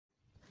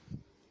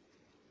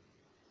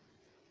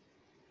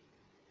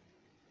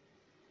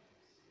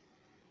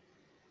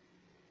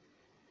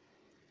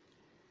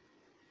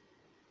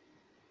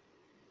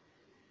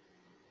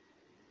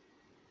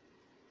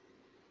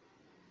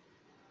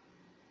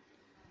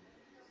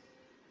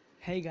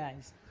Hey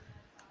guys,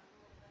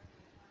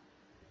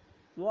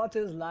 what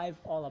is life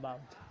all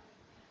about?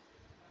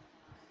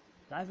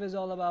 Life is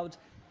all about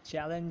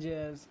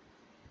challenges,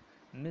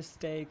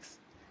 mistakes,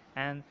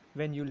 and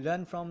when you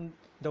learn from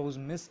those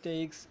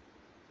mistakes,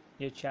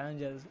 your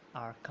challenges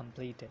are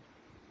completed.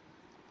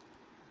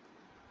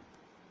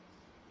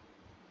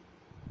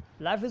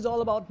 Life is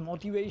all about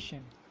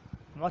motivation,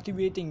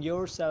 motivating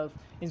yourself,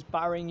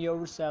 inspiring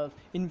yourself,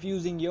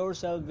 infusing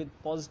yourself with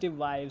positive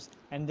vibes,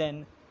 and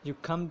then you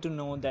come to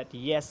know that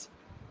yes,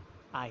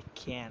 I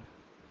can.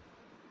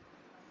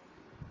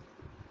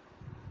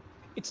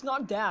 It's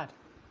not that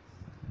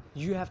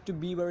you have to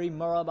be very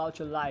moral about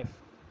your life,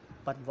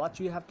 but what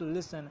you have to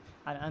listen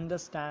and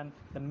understand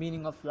the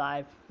meaning of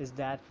life is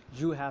that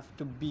you have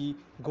to be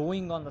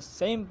going on the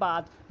same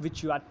path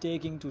which you are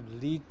taking to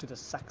lead to the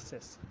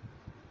success.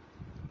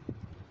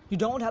 You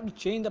don't have to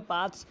change the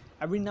paths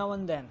every now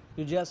and then.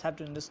 You just have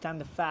to understand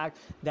the fact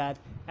that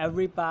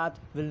every path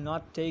will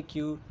not take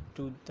you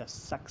to the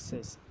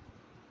success.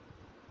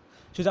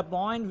 To the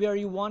point where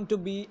you want to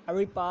be,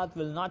 every path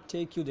will not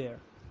take you there.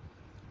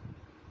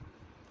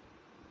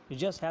 You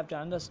just have to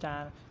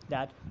understand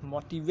that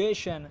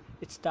motivation,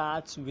 it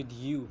starts with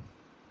you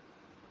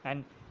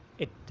and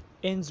it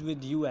ends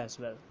with you as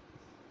well.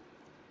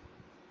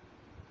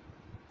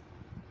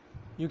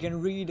 You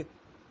can read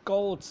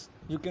quotes,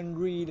 you can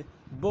read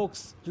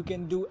books, you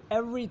can do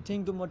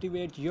everything to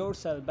motivate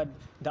yourself, but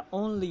the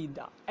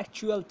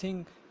actual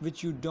thing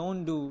which you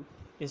don't do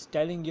is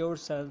telling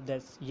yourself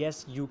that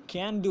yes, you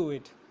can do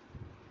it.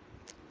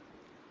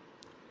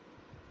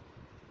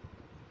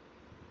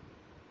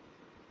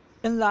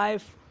 In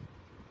life,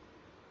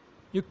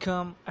 you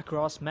come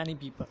across many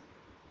people.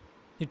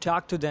 You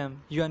talk to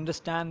them, you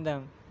understand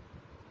them,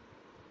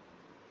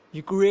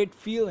 you create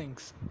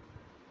feelings.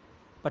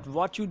 But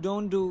what you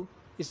don't do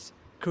is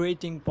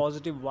creating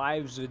positive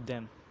vibes with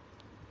them.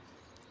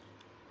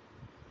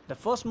 The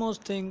first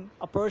most thing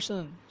a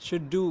person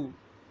should do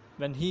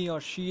when he or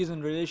she is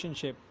in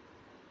relationship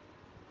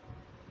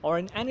or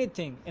in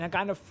anything, in a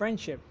kind of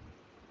friendship,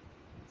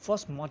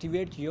 first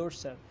motivate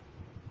yourself.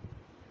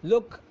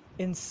 Look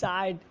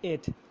inside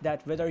it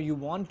that whether you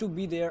want to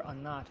be there or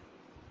not.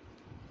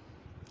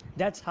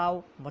 That's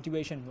how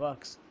motivation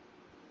works.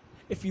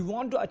 If you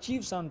want to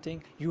achieve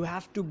something, you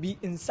have to be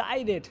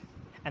inside it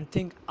and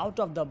think out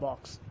of the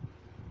box.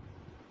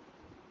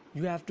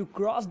 You have to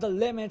cross the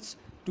limits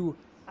to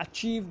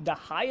achieve the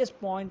highest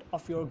point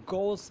of your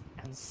goals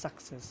and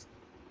success.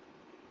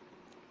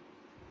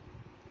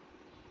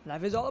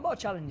 Life is all about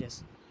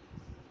challenges.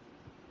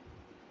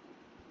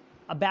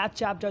 A bad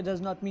chapter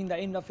does not mean the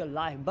end of your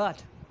life,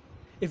 but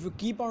if you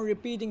keep on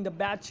repeating the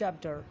bad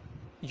chapter,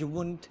 you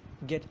won't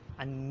get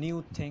a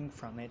new thing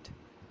from it.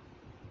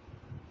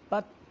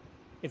 But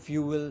if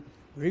you will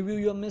review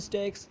your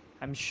mistakes,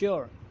 I'm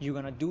sure you're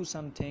gonna do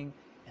something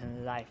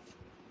in life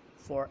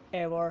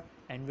forever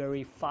and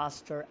very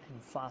faster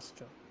and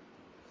faster.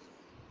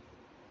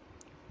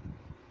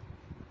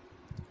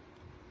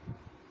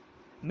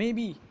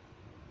 Maybe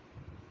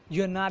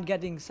you're not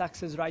getting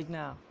success right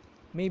now.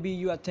 Maybe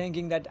you are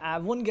thinking that I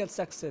won't get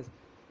successful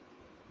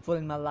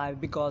in my life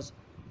because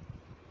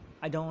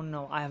I don't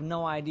know. I have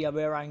no idea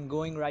where I'm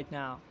going right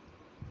now.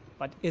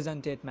 But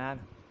isn't it, man?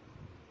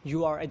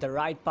 You are at the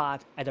right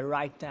path at the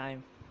right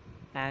time.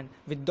 And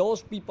with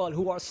those people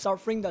who are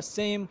suffering the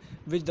same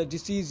with the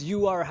disease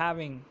you are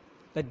having,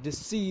 the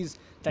disease,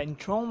 the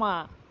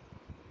trauma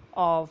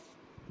of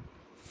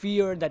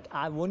fear that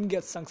I won't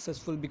get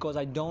successful because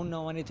I don't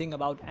know anything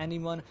about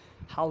anyone,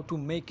 how to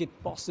make it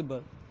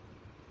possible.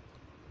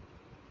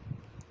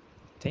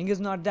 Thing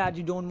is not that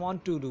you don't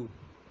want to do.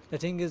 The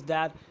thing is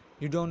that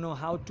you don't know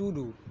how to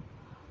do.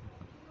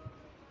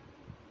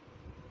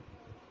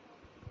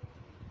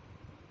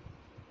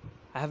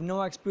 I have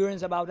no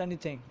experience about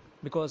anything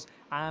because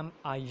I am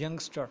a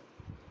youngster.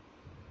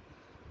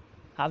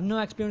 I have no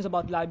experience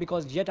about life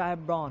because yet I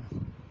have born.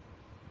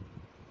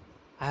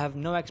 I have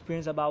no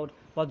experience about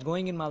what's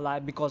going in my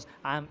life because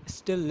I am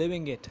still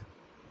living it.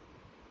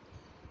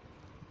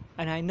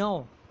 And I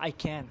know I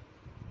can.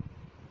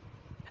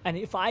 And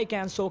if I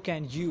can, so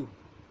can you.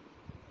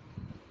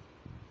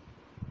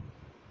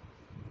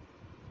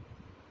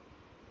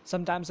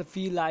 Sometimes I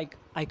feel like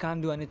I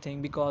can't do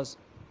anything because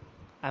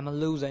I'm a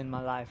loser in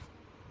my life.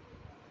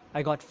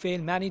 I got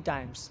failed many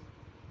times.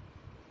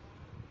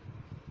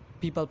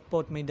 People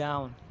put me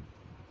down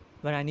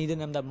when I needed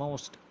them the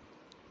most.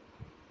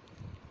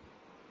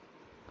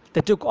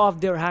 They took off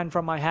their hand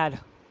from my head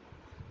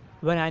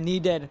when I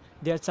needed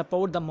their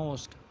support the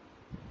most.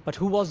 But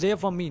who was there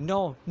for me?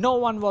 No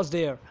one was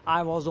there.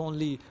 I was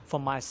only for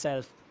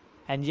myself.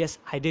 And yes,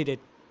 I did it.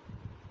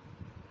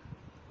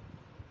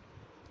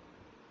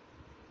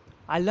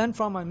 I learned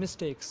from my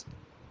mistakes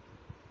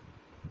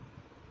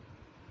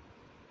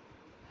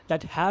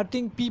that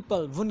hurting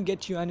people wouldn't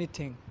get you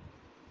anything,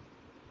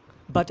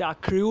 but a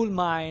cruel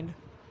mind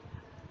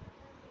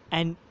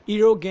and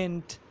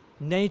arrogant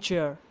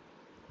nature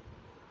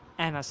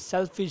and a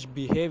selfish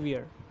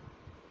behavior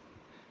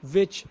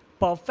which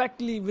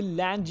perfectly will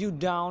land you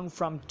down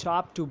from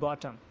top to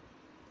bottom.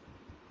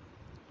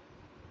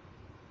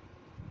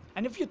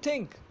 And if you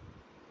think,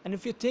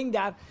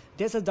 that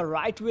this is the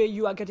right way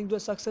you are getting to a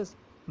success,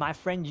 my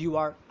friend, you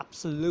are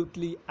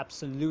absolutely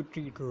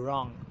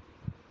wrong.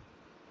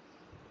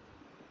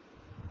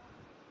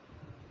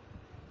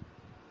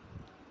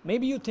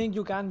 Maybe you think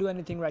you can't do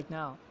anything right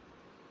now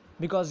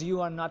because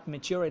you are not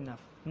mature enough.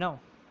 No,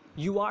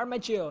 you are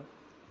mature.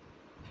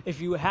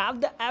 If you have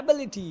the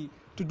ability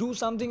to do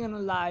something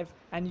in life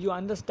and you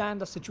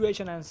understand the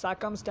situation and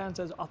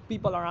circumstances of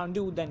people around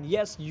you, then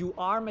yes, you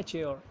are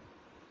mature.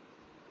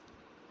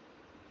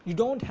 You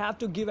don't have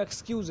to give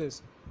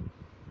excuses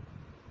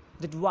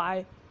that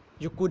why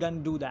you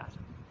couldn't do that.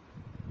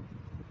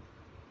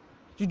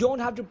 You don't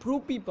have to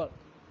prove people.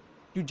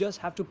 You just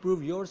have to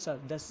prove yourself.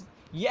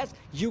 Yes,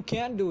 you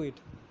can do it.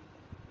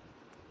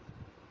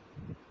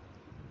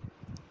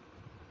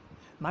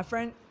 My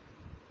friend,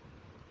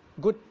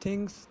 good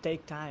things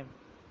take time.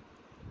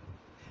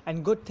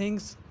 And good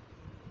things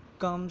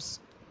comes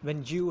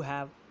when you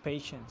have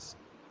patience.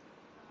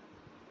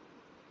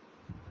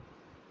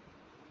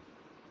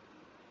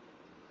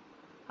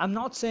 I'm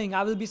not saying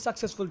I will be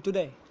successful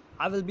today.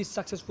 I will be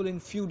successful in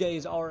few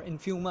days or in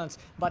few months.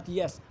 But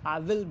yes, I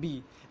will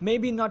be.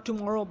 Maybe not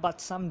tomorrow, but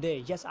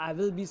someday. Yes, I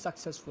will be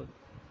successful.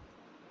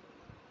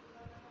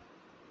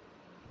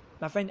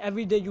 My friend,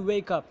 every day you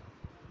wake up,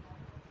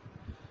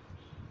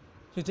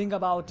 you think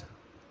about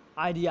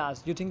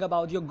ideas, you think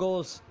about your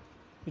goals,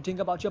 you think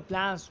about your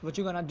plans, what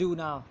you're gonna do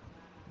now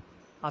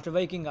after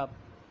waking up.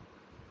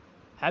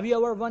 Have you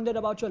ever wondered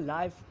about your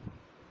life?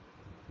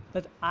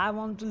 That I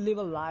want to live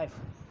a life.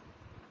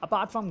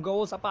 Apart from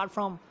goals, apart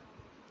from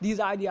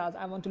these ideas,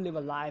 I want to live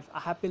a life, a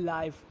happy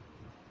life.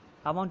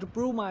 I want to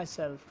prove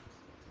myself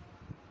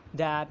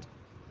that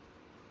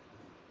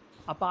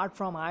apart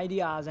from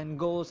ideas and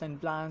goals and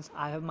plans,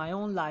 I have my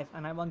own life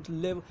and I want to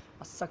live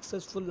a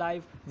successful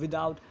life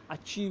without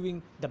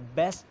achieving the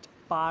best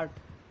part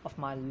of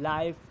my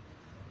life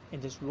in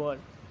this world.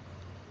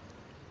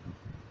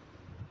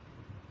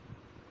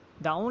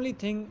 The only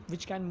thing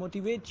which can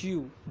motivate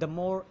you the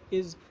more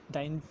is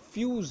the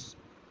infuse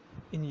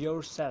in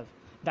yourself,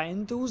 the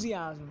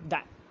enthusiasm, the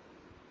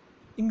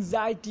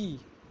anxiety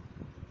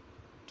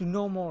to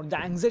know more, the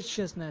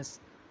anxiousness,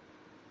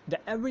 the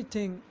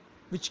everything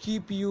which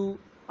keep you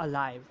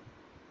alive.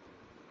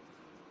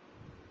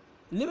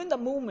 Live in the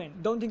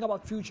moment. Don't think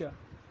about future.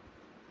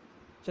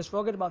 Just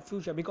forget about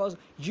future, because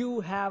if you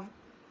have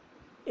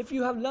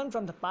learned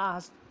from the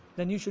past,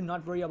 then you should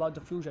not worry about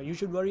the future. You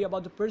should worry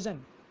about the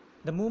present,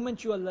 the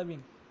moment you are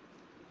living.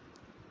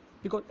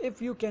 Because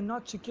if you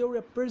cannot secure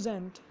a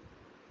present,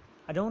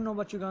 I don't know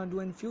what you're going to do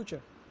in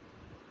future.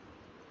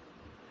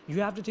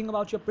 You have to think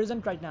about your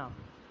present right now.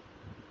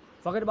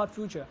 Forget about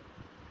future.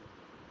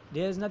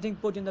 There is nothing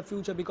put in the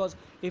future, because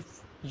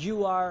if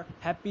you are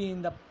happy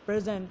in the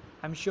present,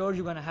 I'm sure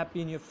you're gonna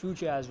happy in your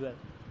future as well.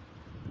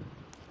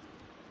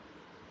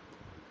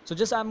 So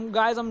I'm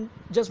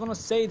just want to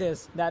say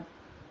this, that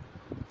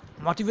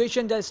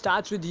motivation just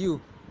starts with you.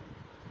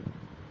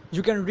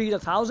 You can read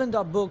 1,000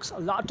 of books, a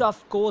lot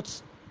of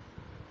quotes,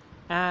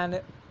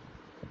 and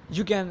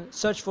you can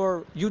search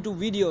for YouTube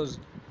videos,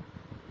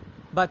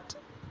 but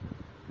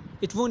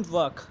it won't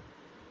work.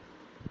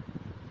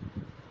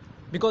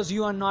 Because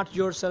you are not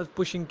yourself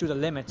pushing to the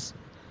limits.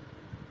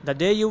 The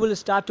day you will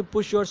start to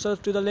push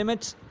yourself to the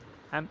limits,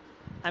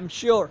 I'm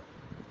sure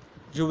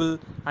you will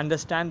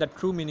understand the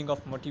true meaning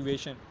of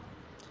motivation.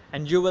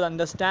 And you will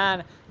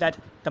understand that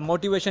the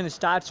motivation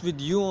starts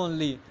with you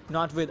only,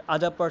 not with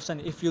other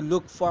person. If you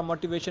look for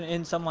motivation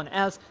in someone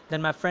else,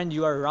 then my friend,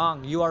 you are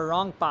wrong. You are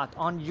wrong path.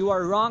 You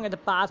are wrong at the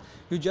path.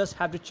 You just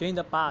have to change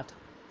the path.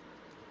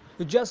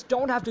 You just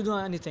don't have to do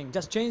anything.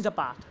 Just change the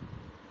path.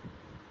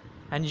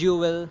 And you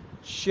will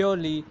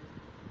surely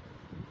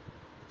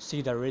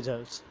see the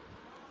results.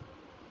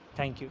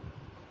 Thank you.